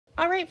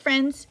All right,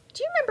 friends,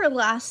 do you remember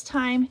last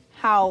time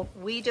how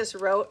we just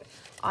wrote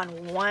on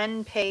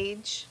one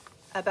page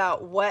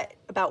about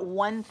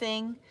one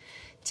thing?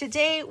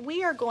 Today,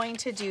 we are going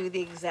to do the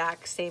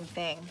exact same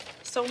thing.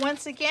 So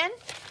once again,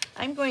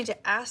 I'm going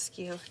to ask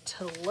you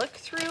to look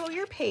through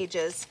your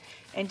pages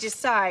and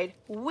decide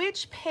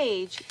which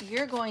page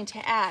you're going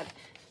to add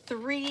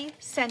 3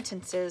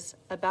 sentences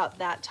about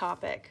that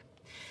topic.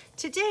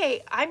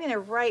 Today, I'm going to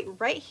write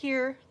right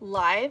here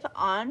live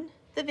on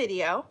the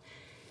video,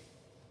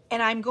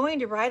 and I'm going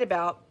to write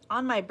about,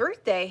 on my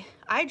birthday,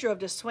 I drove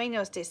to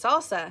Sueños de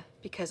Salsa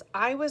because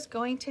I was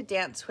going to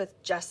dance with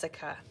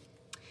Jessica.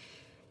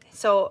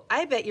 So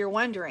I bet you're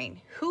wondering,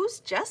 who's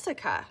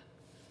Jessica?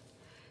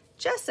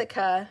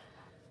 Jessica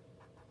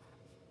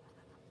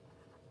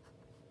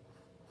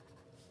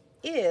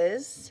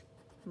is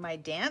my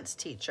dance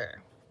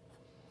teacher.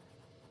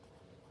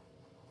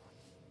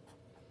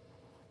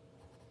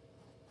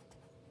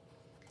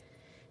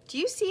 Do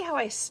you see how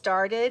I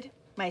started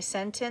my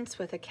sentence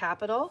with a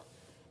capital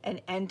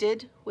and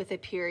ended with a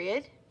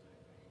period?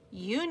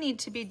 You need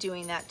to be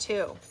doing that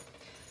too.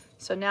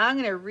 So now I'm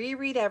going to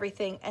reread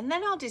everything and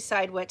then I'll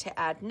decide what to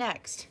add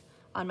next.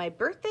 On my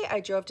birthday, I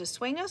drove to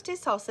Sueños de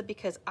Salsa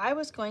because I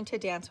was going to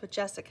dance with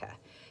Jessica.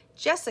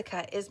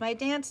 Jessica is my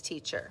dance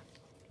teacher.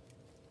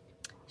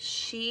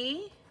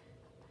 She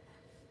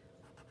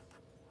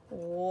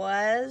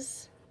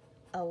was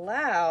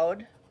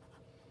allowed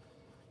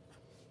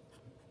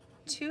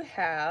to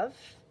have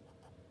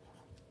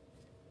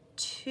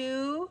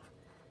 2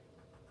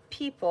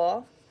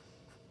 people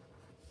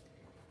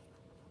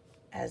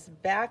as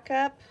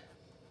backup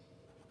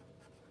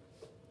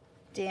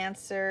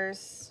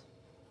dancers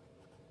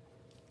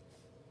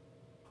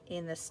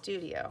in the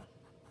studio.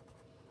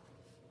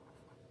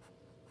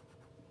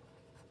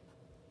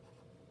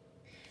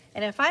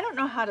 And if I don't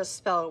know how to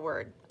spell a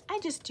word, I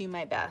just do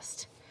my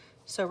best.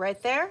 So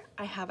right there,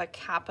 I have a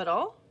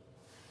capital,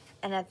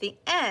 and at the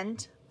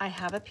end, I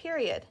have a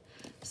period.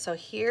 So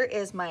here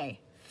is my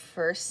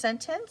first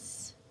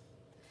sentence.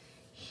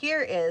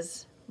 Here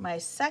is my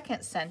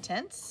second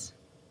sentence.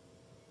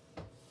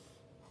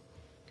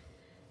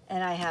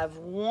 And I have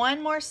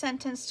one more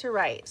sentence to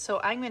write. So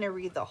I'm going to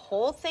read the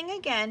whole thing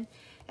again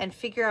and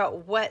figure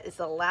out what is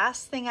the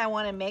last thing I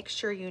want to make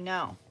sure you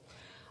know.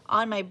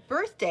 On my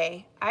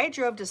birthday, I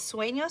drove to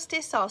Sueños de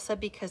Salsa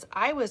because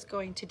I was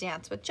going to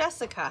dance with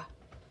Jessica.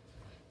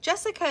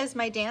 Jessica is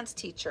my dance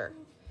teacher.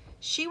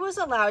 She was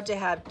allowed to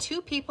have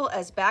 2 people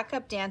as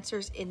backup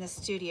dancers in the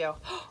studio.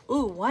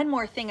 Ooh, one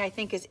more thing I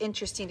think is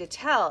interesting to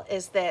tell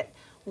is that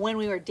when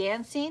we were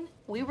dancing,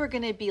 we were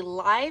going to be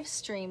live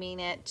streaming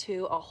it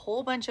to a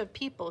whole bunch of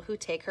people who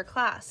take her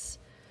class.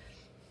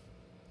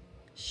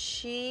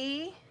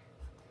 She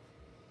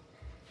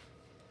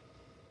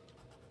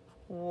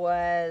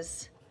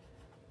was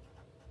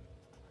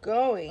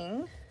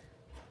going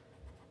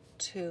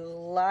to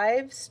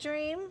live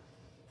stream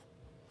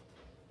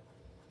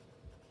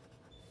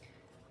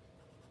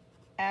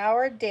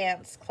our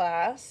dance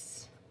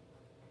class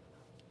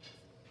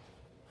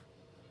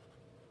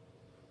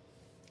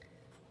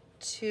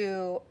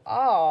to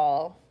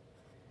all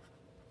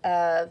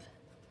of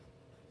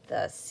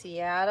the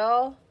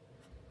Seattle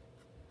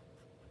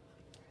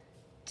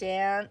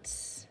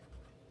Dance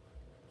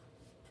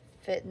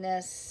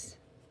Fitness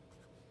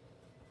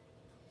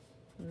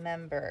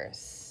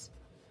members.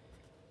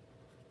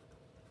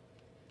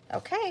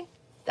 Okay,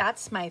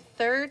 that's my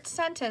 3rd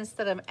sentence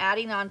that I'm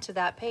adding onto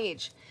that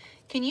page.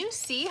 Can you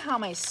see how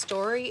my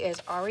story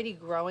is already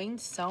growing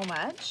so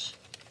much?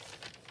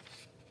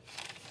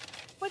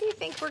 What do you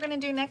think we're going to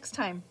do next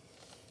time?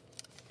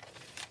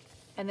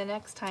 And the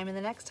next time and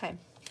the next time.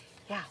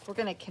 Yeah, we're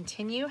going to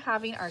continue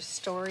having our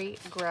story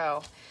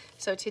grow.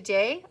 So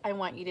today, I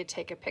want you to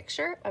take a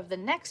picture of the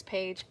next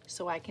page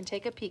so I can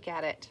take a peek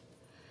at it.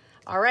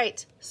 All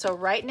right, so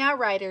right now,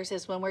 writers,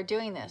 is when we're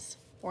doing this.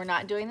 We're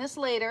not doing this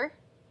later.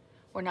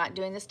 We're not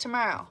doing this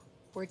tomorrow.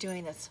 We're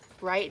doing this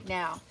right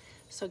now.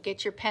 So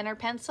get your pen or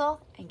pencil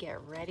and get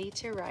ready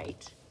to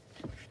write.